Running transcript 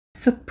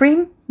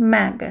Supreme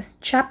Magus,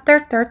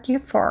 Chapter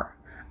 34.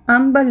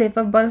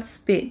 Unbelievable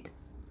Speed.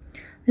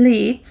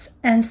 Leeds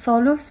and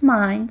Solo's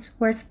minds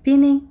were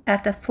spinning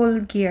at a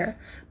full gear,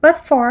 but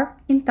for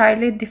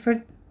entirely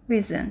different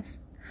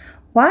reasons.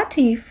 What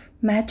if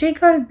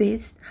magical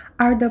beasts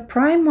are the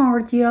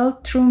primordial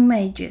true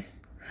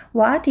mages?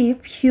 What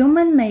if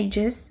human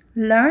mages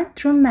learn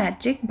true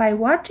magic by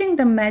watching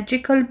the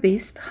magical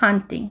beast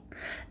hunting,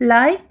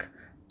 like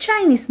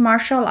Chinese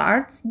martial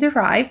arts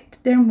derived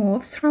their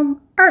moves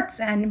from Earth's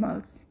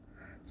animals?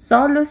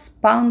 Solus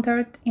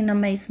pondered in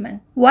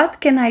amazement.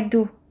 What can I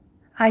do?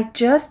 I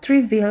just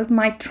revealed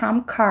my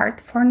trump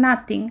card for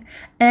nothing,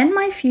 and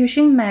my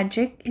fusion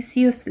magic is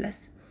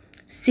useless,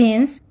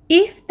 since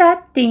if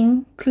that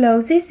thing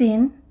closes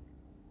in,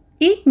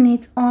 it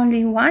needs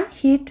only one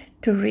hit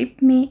to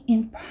rip me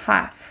in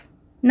half.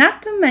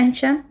 Not to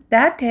mention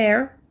that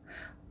air,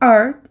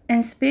 earth,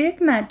 and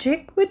spirit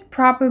magic would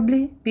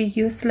probably be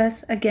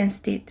useless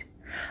against it.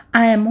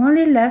 I am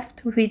only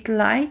left with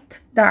light,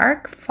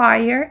 dark,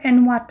 fire,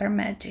 and water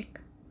magic.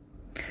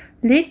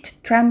 Lit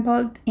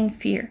trembled in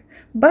fear,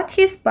 but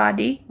his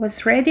body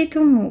was ready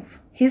to move,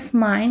 his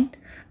mind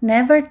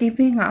never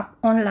giving up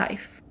on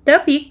life.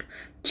 The beak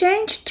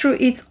changed through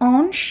its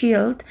own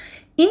shield,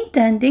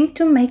 intending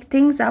to make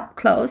things up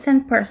close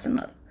and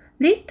personal.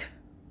 Lit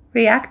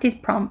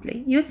reacted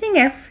promptly, using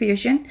air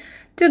fusion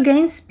to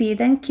gain speed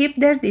and keep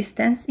their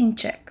distance in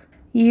check.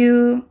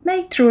 You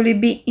may truly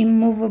be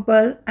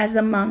immovable as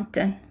a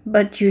mountain,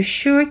 but you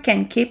sure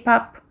can keep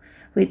up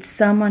with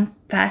someone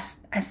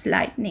fast as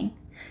lightning.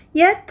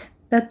 Yet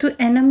the two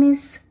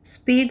enemies'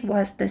 speed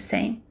was the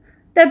same.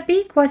 The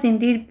beak was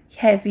indeed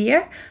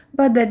heavier,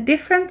 but the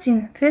difference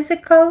in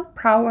physical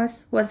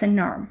prowess was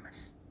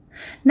enormous.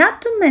 Not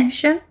to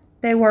mention,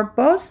 they were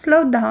both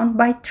slowed down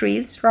by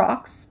trees,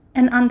 rocks,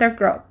 and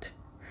undergrowth.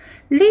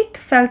 Lit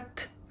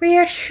felt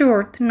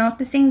reassured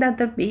noticing that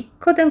the beak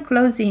couldn't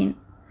close in,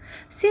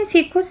 since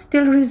he could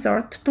still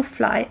resort to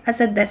fly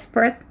as a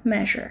desperate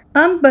measure.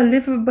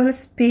 Unbelievable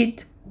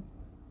speed.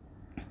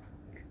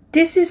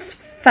 This is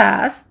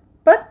fast,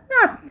 but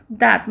not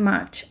that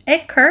much.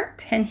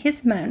 Eckert and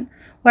his men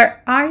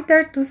were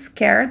either too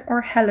scared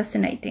or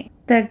hallucinating.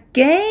 The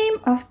game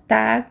of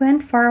tag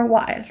went for a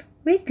while,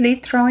 with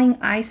Lit throwing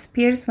ice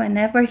spears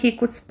whenever he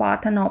could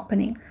spot an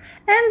opening,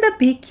 and the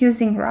beak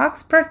using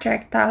rocks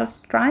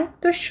projectiles trying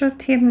to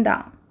shoot him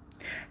down.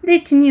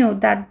 Lit knew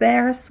that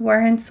bears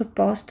weren't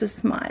supposed to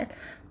smile,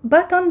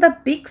 but on the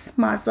beak's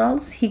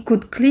muzzles he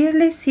could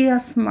clearly see a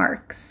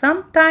smirk,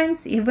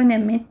 sometimes even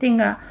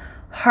emitting a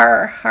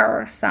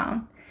har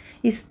sound.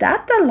 Is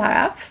that a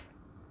laugh?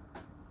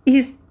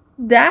 Is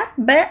that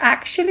bear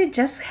actually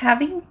just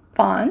having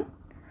fun?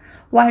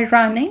 While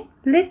running,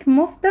 Lit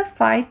moved the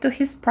fight to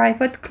his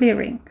private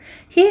clearing.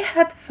 He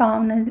had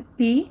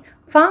finally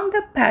found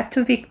the path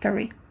to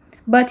victory,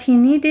 but he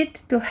needed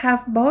to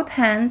have both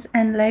hands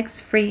and legs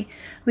free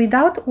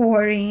without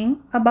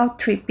worrying about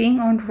tripping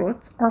on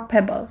roots or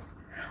pebbles.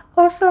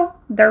 Also,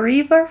 the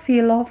river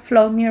Philo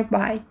flowed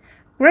nearby,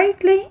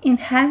 greatly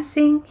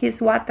enhancing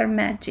his water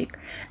magic.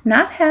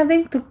 Not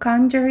having to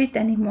conjure it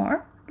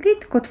anymore,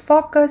 Lit could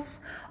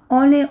focus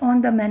only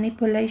on the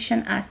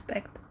manipulation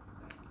aspect.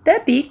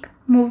 The beak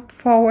moved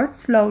forward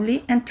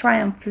slowly and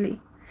triumphantly.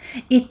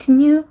 It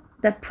knew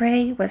the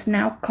prey was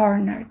now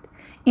cornered.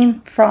 In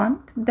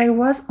front, there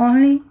was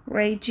only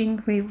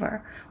raging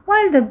river,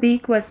 while the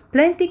beak was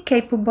plenty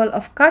capable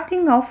of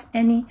cutting off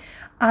any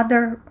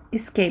other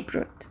escape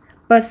route.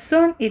 But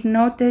soon it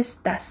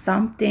noticed that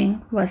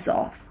something was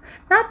off.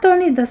 Not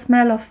only the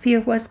smell of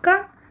fear was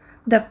gone,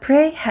 the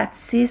prey had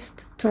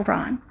ceased to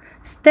run,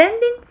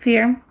 standing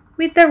firm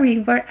with the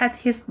river at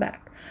his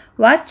back,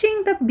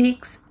 watching the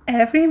beak's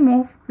every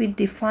move with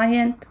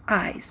defiant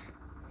eyes.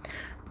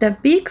 The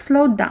beak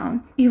slowed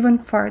down even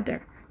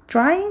further,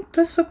 trying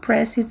to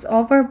suppress its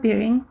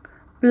overbearing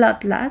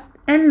bloodlust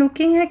and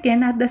looking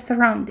again at the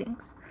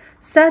surroundings.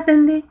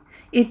 Suddenly,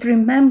 it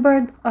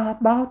remembered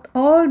about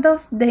all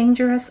those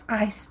dangerous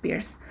ice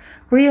spears,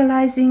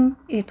 realizing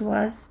it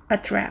was a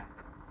trap.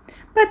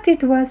 But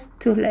it was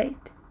too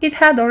late. It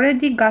had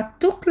already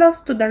got too close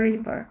to the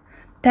river.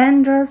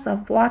 Tendrils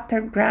of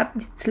water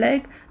grabbed its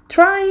leg,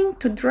 trying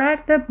to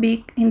drag the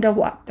beak in the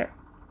water.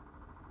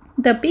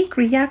 The beak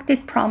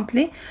reacted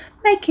promptly,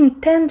 making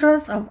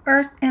tendrils of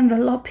earth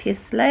envelop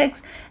his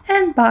legs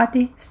and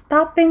body,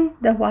 stopping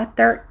the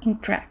water in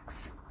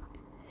tracks.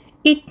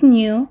 It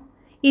knew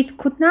it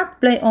could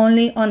not play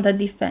only on the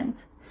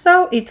defense,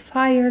 so it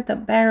fired a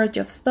barrage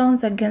of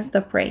stones against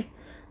the prey.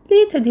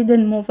 Lit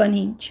didn't move an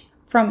inch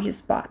from his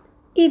spot,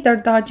 either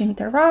dodging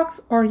the rocks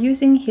or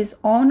using his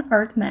own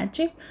earth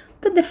magic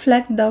to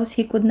deflect those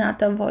he could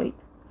not avoid.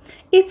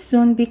 It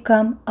soon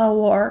became a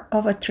war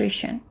of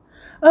attrition,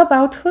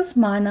 about whose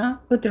mana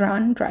would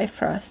run dry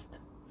frost.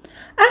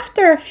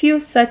 After a few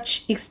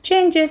such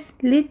exchanges,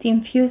 Lit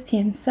infused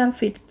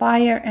himself with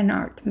fire and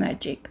earth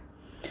magic,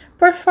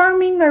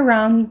 performing a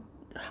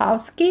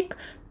roundhouse kick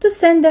to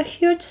send a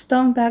huge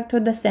stone back to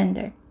the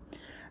sender.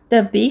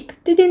 The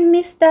beak didn't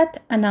miss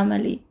that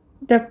anomaly.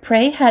 The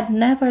prey had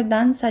never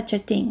done such a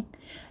thing.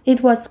 It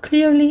was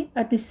clearly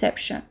a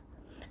deception.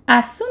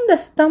 As soon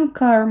as the stump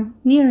came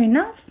near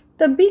enough,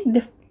 the beak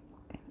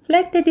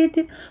deflected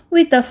it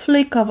with a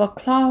flick of a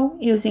claw,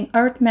 using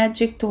earth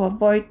magic to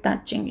avoid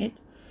touching it.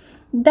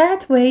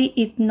 That way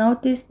it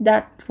noticed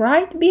that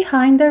right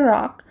behind the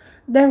rock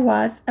there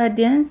was a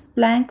dense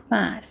blank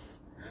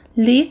mass,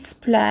 Lead's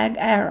plague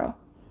arrow.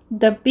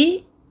 The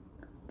bee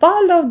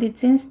followed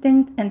its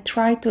instinct and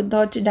tried to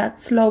dodge that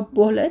slow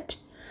bullet,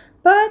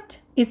 but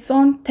its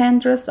own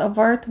tendrils of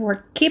earth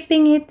were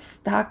keeping it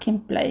stuck in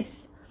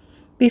place.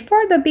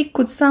 Before the bee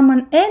could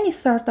summon any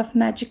sort of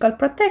magical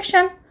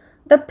protection,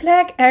 the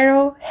plague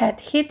arrow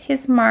had hit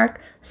his mark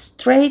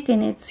straight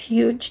in its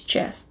huge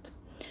chest.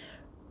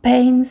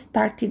 Pain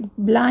started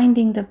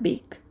blinding the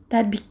beak,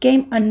 that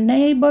became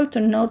unable to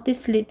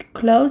notice Lead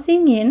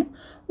closing in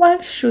while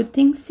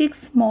shooting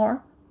 6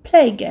 more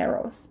plague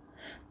arrows,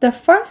 the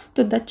first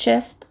to the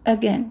chest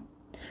again,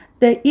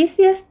 the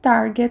easiest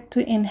target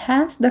to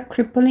enhance the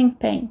crippling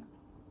pain.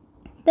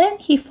 Then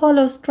he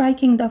followed,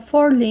 striking the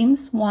 4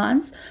 limbs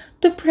once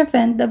to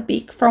prevent the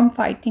beak from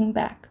fighting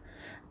back,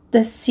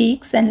 the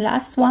 6th and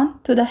last one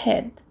to the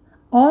head,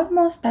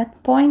 almost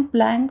at point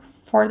blank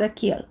for the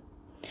kill.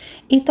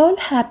 It all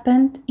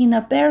happened in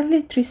a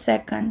barely 3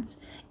 seconds.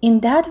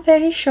 In that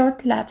very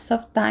short lapse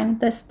of time,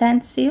 the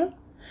standstill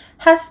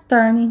has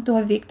turned into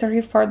a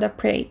victory for the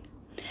prey,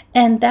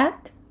 and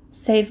that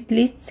saved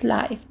Lead's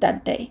life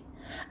that day.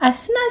 As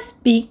soon as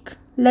Beak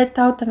let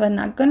out an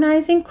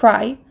agonizing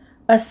cry,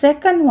 a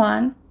second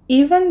one,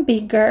 even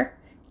bigger,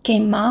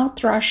 came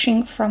out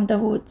rushing from the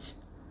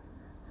woods.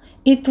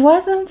 It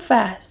wasn't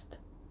fast.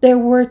 There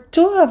were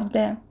 2 of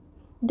them.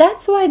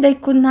 That's why they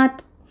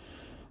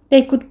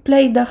could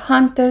play the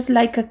hunters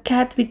like a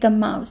cat with a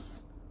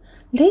mouse.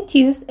 Lead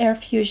used air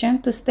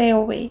fusion to stay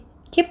away,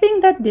 keeping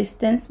that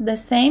distance the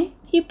same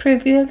he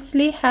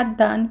previously had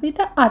done with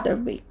the other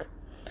beak.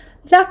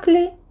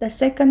 Luckily, the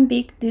second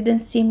beak didn't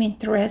seem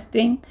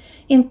interested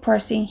in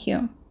pursuing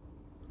him,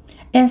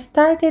 and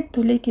started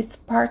to lick its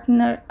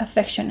partner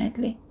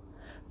affectionately.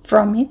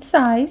 From its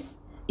size,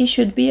 it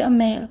should be a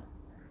male.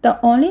 The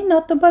only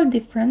notable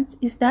difference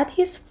is that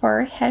his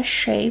fur has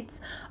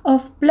shades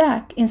of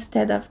black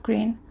instead of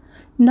green.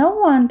 No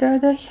wonder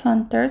the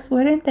hunters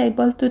weren't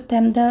able to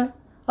tell them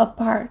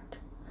apart.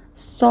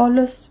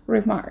 Solus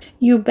remarked,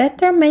 "You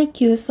better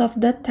make use of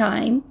the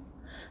time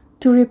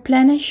to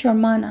replenish your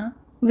mana.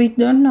 We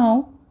don't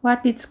know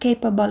what it's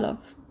capable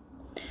of."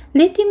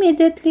 Lead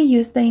immediately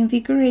used the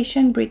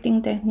invigoration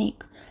breathing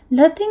technique,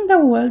 letting the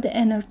world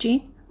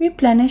energy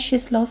replenish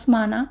his lost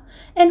mana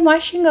and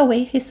washing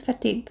away his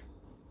fatigue.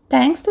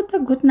 Thanks to the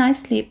good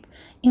night's sleep,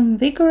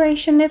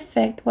 invigoration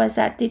effect was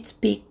at its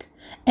peak,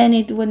 and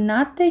it would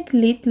not take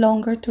Lead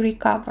longer to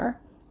recover.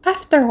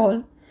 After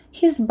all,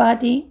 his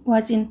body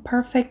was in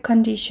perfect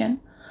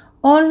condition.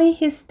 Only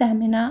his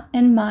stamina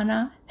and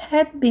mana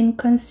had been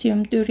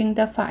consumed during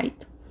the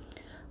fight.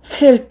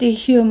 "Filthy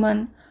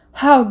human!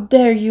 How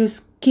dare you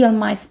kill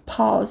my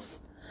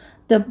spouse?"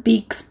 the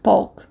beak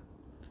spoke.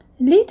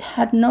 Lead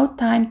had no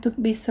time to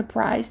be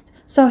surprised,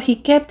 so he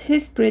kept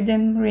his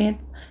breathing rate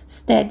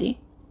steady,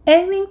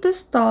 aiming to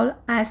stall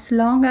as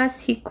long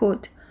as he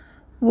could.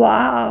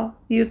 "Wow,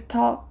 you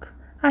talk.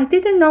 I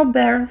didn't know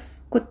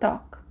bears could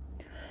talk."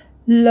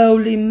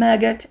 "Lowly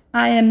maggot,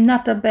 I am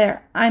not a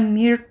bear. I'm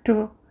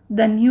Mirtu,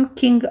 the new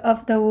king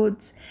of the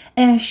woods,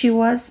 and she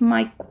was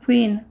my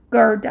queen,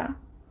 Gerda."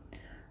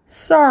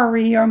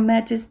 "Sorry, your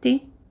majesty,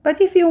 but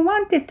if you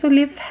wanted to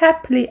live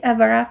happily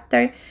ever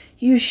after,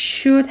 you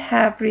should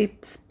have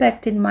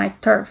respected my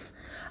turf.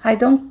 I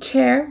don't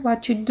care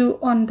what you do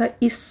on the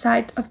east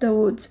side of the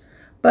woods,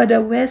 but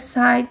the west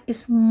side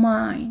is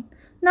mine.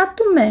 Not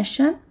to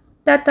mention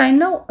that I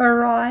know a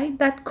rye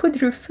that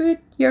could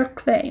refute your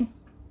claim."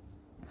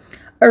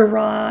 "A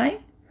rye?"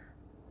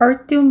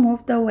 Ertu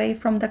moved away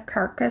from the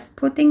carcass,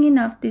 putting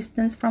enough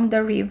distance from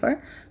the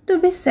river to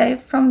be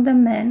safe from the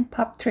men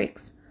pup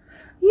tricks.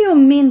 "You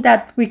mean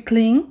that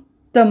weakling?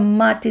 The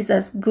mutt is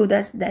as good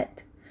as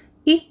dead."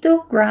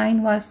 Itu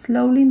grinned while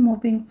slowly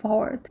moving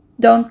forward.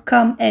 "Don't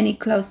come any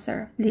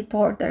closer," Lead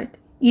ordered.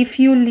 "If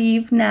you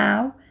leave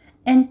now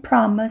and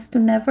promise to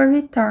never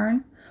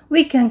return,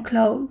 we can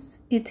close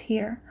it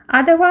here.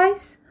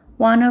 Otherwise,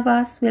 one of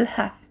us will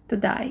have to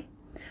die."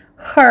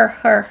 "Her,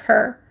 her,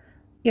 her,"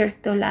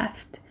 Irtu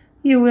laughed.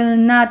 "You will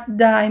not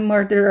die,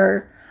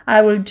 murderer.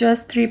 I will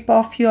just rip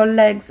off your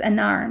legs and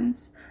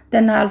arms.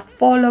 Then I'll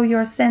follow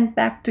your scent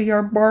back to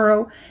your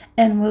burrow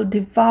and will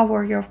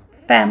devour your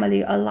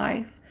family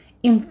alive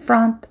in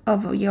front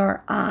of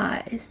your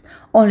eyes.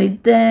 Only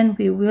then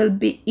we will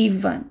be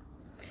even."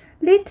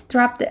 Lead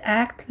dropped the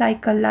act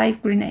like a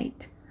live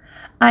grenade.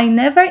 "I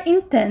never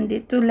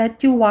intended to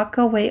let you walk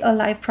away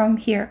alive from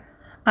here.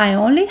 I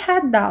only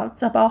had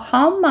doubts about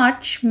how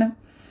much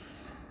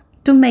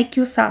to make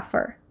you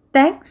suffer.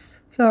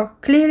 Thanks for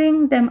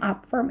clearing them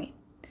up for me."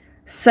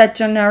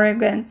 "Such an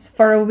arrogance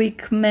for a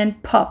weak man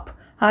pup.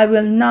 I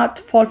will not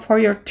fall for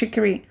your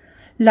trickery,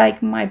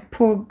 like my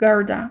poor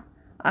Gerda.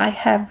 I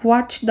have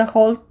watched the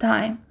whole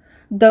time.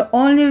 The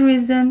only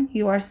reason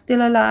you are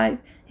still alive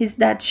is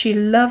that she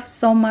loved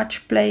so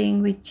much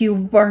playing with you,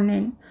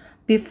 Vernon,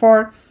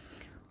 before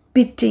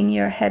beating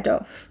your head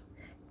off.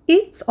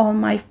 It's all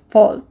my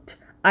fault.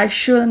 I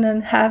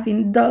shouldn't have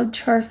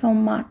indulged her so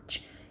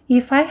much.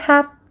 If I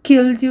had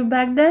killed you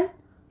back then,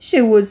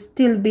 she would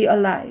still be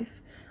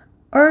alive."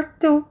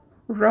 Ertu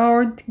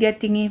roared,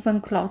 getting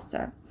even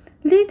closer.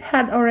 Lid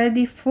had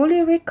already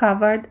fully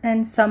recovered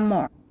and some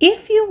more.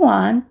 "If you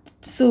want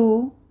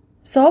to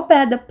so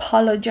bad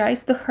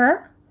apologize to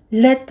her,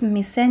 let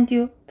me send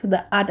you to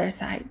the other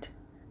side."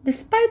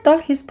 Despite all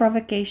his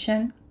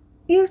provocation,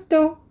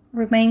 Ertu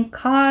remained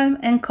calm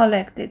and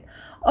collected,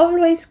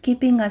 always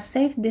keeping a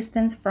safe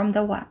distance from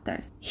the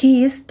waters.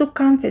 "He is too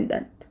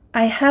confident.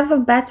 I have a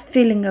bad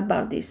feeling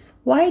about this.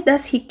 Why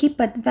does he keep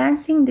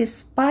advancing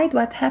despite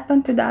what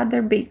happened to the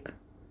other beak?"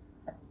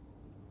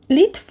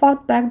 Lid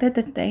fought back the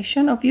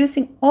temptation of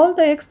using all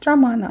the extra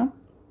mana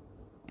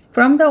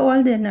from the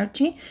old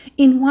energy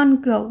in one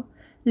go,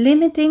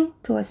 limiting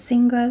to a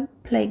single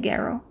plague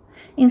arrow.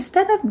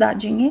 Instead of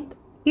dodging it,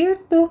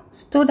 Ertu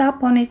stood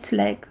up on its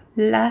leg,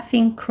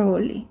 laughing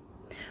cruelly.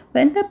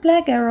 When the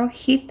plague arrow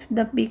hit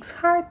the beak's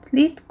heart,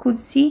 Lid could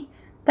see,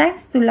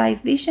 thanks to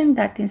live vision,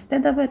 that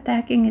instead of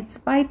attacking its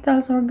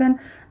vital organ,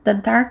 the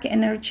dark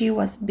energy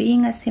was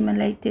being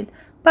assimilated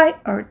by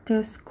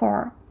Ertu's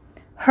core.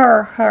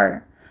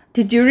 Her.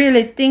 Did you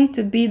really think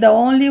to be the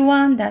only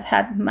one that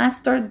had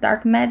mastered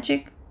dark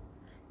magic?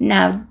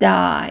 Now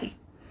die."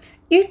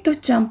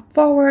 Ertu jumped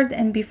forward,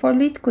 and before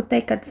Lid could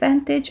take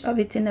advantage of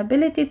its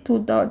inability to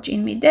dodge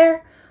in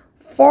midair,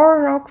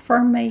 4 rock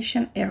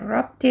formation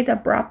erupted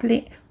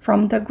abruptly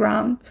from the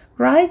ground,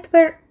 right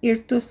where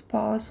Ertu's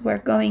paws were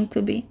going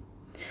to be.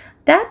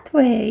 That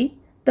way,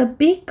 the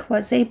beak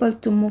was able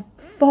to move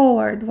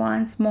forward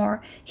once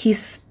more, his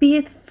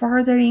speed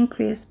further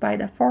increased by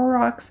the 4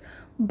 rocks'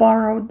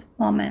 borrowed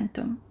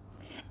momentum.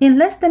 In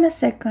less than a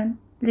second,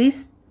 Lid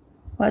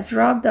was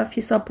robbed of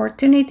his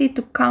opportunity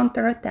to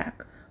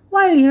counterattack,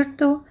 while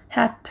Ertu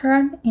had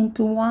turned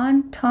into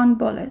 1-ton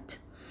bullet.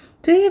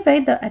 To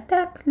evade the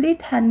attack,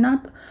 Lid had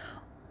not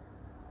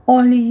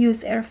only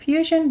used air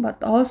fusion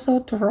but also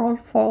to roll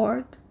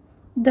forward.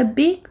 The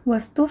beak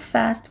was too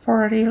fast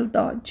for a real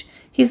dodge.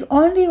 His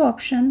only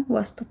option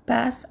was to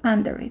pass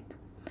under it.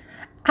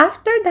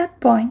 After that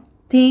point,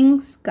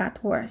 things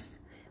got worse.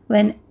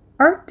 When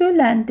Ertu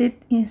landed,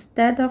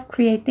 instead of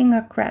creating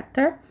a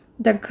crater,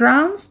 the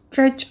ground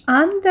stretched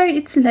under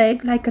its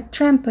leg like a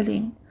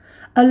trampoline,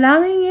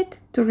 allowing it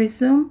to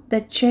resume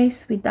the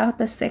chase without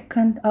a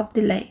second of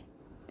delay.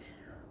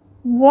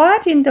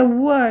 "What in the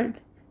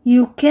world?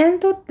 You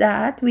can't do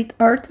that with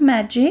earth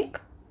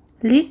magic?"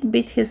 Lid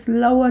bit his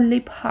lower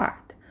lip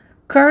hard,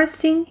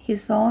 cursing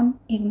his own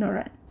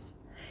ignorance.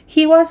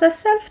 He was a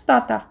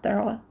self-taught after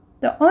all.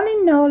 The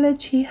only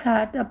knowledge he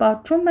had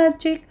about true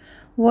magic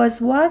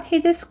was what he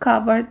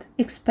discovered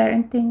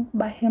experimenting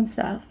by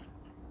himself.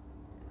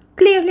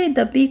 Clearly,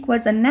 the beak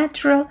was a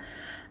natural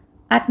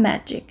at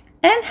magic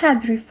and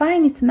had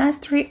refined its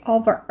mastery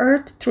over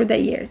earth through the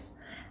years,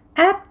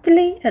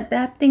 aptly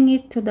adapting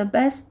it to the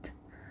best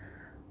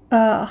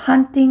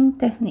hunting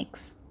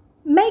techniques.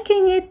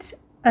 Making it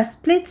a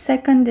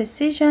split-second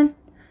decision,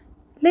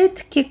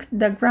 Lid kicked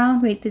the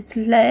ground with its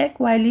leg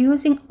while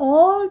using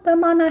all the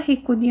mana he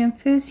could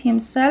infuse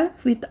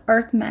himself with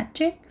earth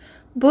magic,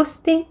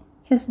 boosting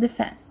his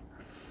defense.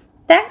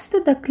 Thanks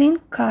to the clean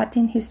cut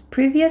in his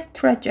previous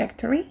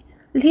trajectory,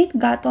 Lid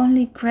got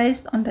only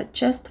grazed on the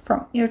chest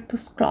from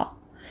Ertu's claw.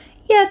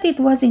 Yet it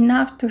was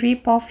enough to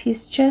rip off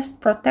his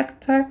chest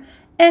protector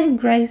and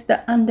graze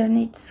the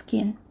underneath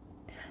skin.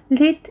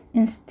 Lid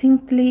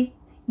instinctively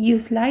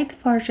used light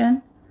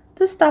fusion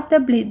to stop the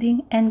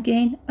bleeding and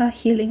gain a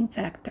healing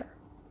factor.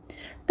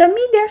 The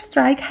mid-air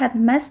strike had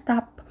messed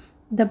up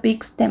the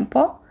beak's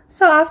tempo,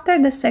 so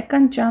after the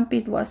second jump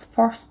it was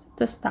forced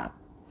to stop.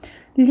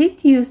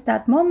 Lid used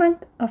that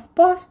moment of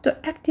pause to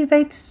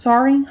activate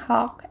Soaring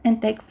Hawk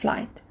and take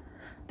flight.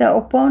 The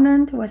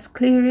opponent was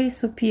clearly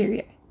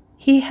superior.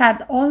 He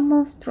had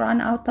almost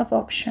run out of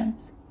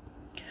options.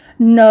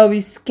 "No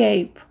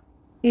escape!"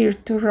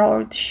 Ertu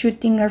roared,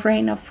 shooting a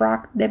rain of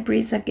rock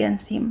debris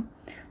against him.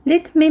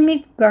 Lid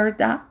mimicked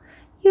Gerda,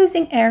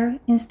 using air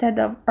instead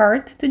of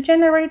earth to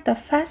generate a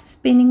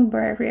fast-spinning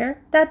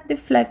barrier that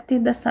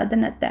deflected the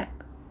sudden attack.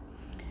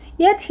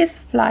 Yet his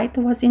flight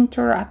was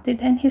interrupted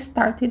and he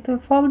started to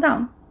fall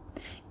down.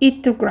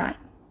 It took Grind,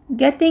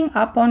 getting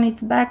up on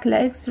its back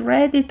legs,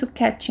 ready to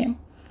catch him.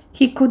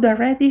 He could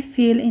already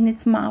feel in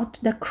its mouth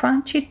the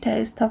crunchy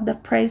taste of the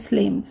prey's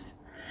limbs.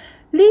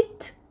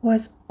 Lid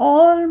was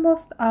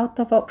almost out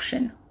of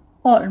option.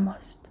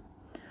 Almost.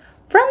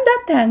 From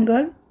that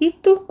angle,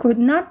 Ertu could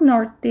not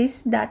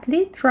notice that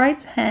Lid's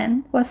right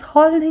hand was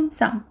holding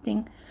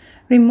something,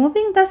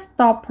 removing the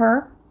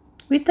stopper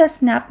with a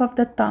snap of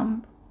the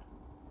thumb.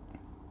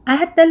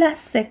 At the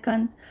last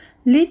second,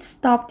 Lid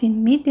stopped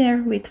in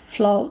midair with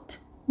float,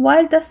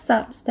 while the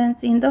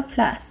substance in the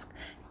flask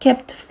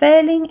kept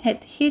failing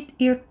and hit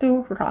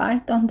Ertu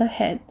right on the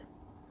head.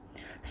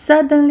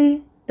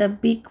 Suddenly, the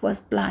beak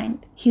was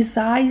blind, his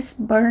eyes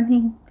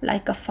burning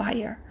like a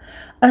fire.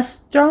 A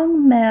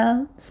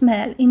strong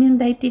smell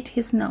inundated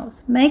his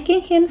nose,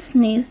 making him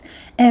sneeze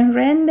and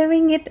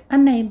rendering it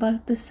unable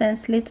to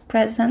sense Lid's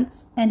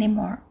presence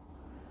anymore.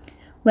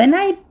 When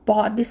I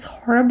bought this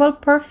horrible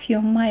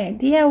perfume, my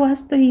idea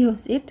was to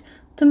use it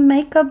to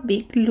make a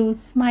beak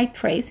lose my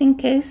trace in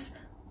case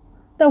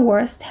the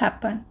worst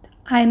happened.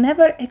 I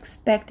never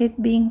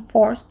expected being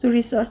forced to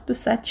resort to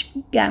such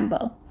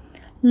gamble.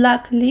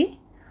 Luckily,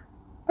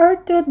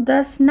 Ertrude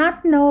does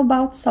not know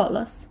about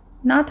solace,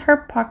 not her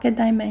pocket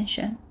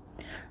dimension.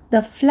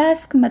 The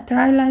flask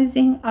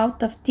materializing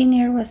out of thin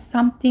air was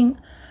something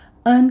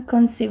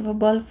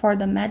unconceivable for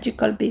the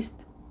magical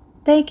beast,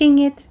 taking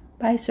it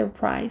by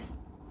surprise.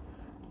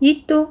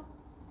 It too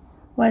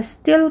was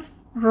still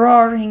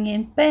roaring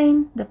in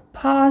pain, the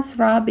paws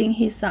rubbing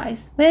his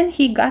eyes, when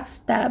he got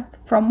stabbed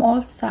from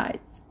all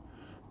sides.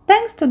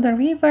 Thanks to the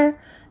river,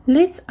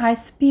 Lid's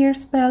ice spear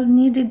spell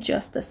needed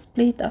just a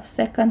split of a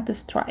second to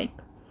strike.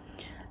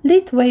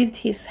 Lid waved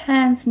his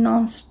hands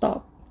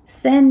non-stop,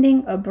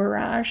 sending a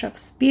barrage of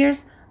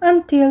spears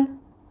until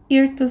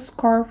Ertrude's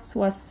corpse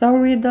was so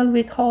riddled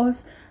with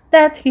holes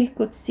that he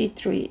could see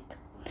through it.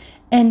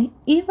 And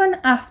even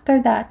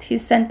after that, he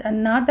sent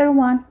another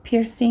one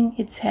piercing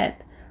its head,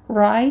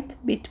 right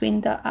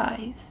between the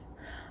eyes.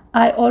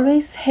 I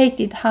always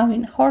hated how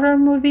in horror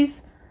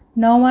movies,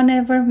 no one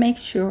ever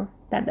makes sure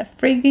that the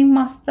frigging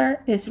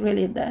monster is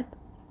really dead,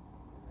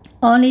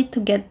 only to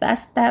get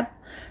backstabbed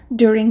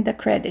during the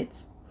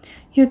credits.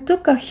 You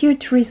took a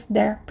huge risk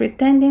there,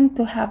 pretending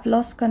to have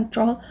lost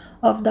control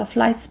of the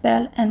flight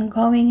spell and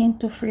going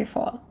into free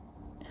fall.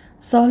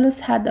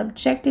 Solus had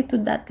objected to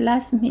that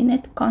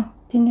last-minute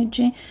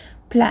contingency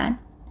plan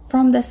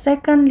from the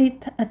second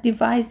Lid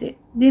devised it,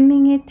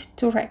 deeming it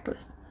too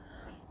reckless.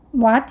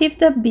 What if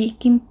the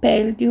beak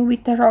impaled you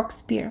with a rock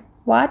spear?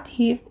 What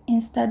if,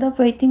 instead of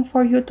waiting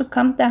for you to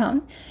come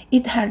down,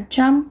 it had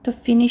jumped to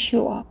finish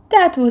you off?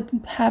 That would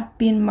have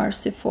been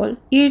merciful.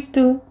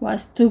 Ertrude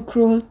was too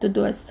cruel to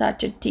do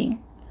such a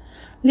thing.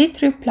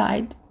 Lid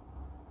replied,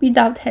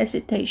 without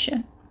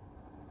hesitation.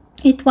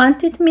 It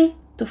wanted me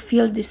to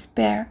feel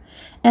despair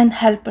and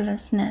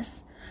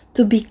helplessness,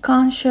 to be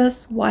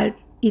conscious while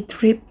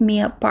it ripped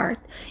me apart.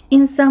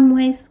 In some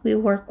ways, we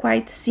were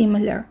quite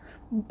similar,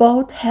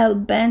 both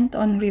hell-bent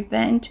on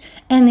revenge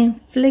and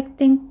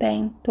inflicting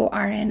pain to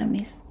our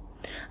enemies.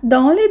 The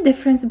only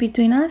difference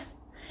between us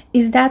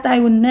is that I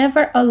would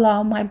never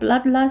allow my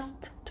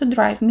bloodlust to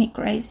drive me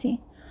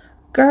crazy.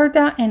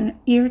 Gerda and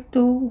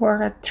Ertrude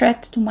were a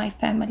threat to my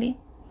family.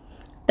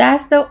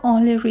 That's the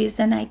only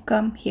reason I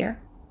come here.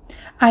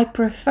 I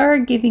prefer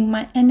giving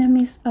my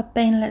enemies a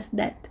painless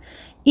death,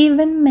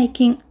 even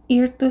making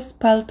Ertrude's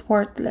spell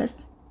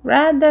worthless,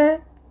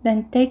 rather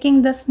than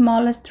taking the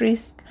smallest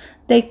risk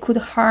they could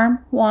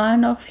harm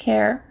one of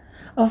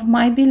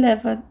my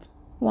beloved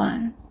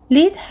one.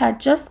 Lid had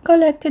just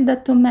collected the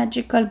two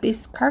magical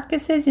beast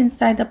carcasses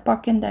inside the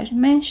pocket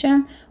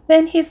dimension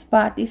when his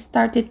body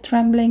started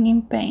trembling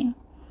in pain.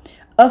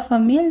 A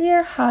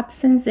familiar hot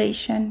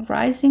sensation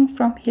rising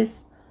from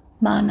his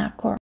mana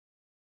core.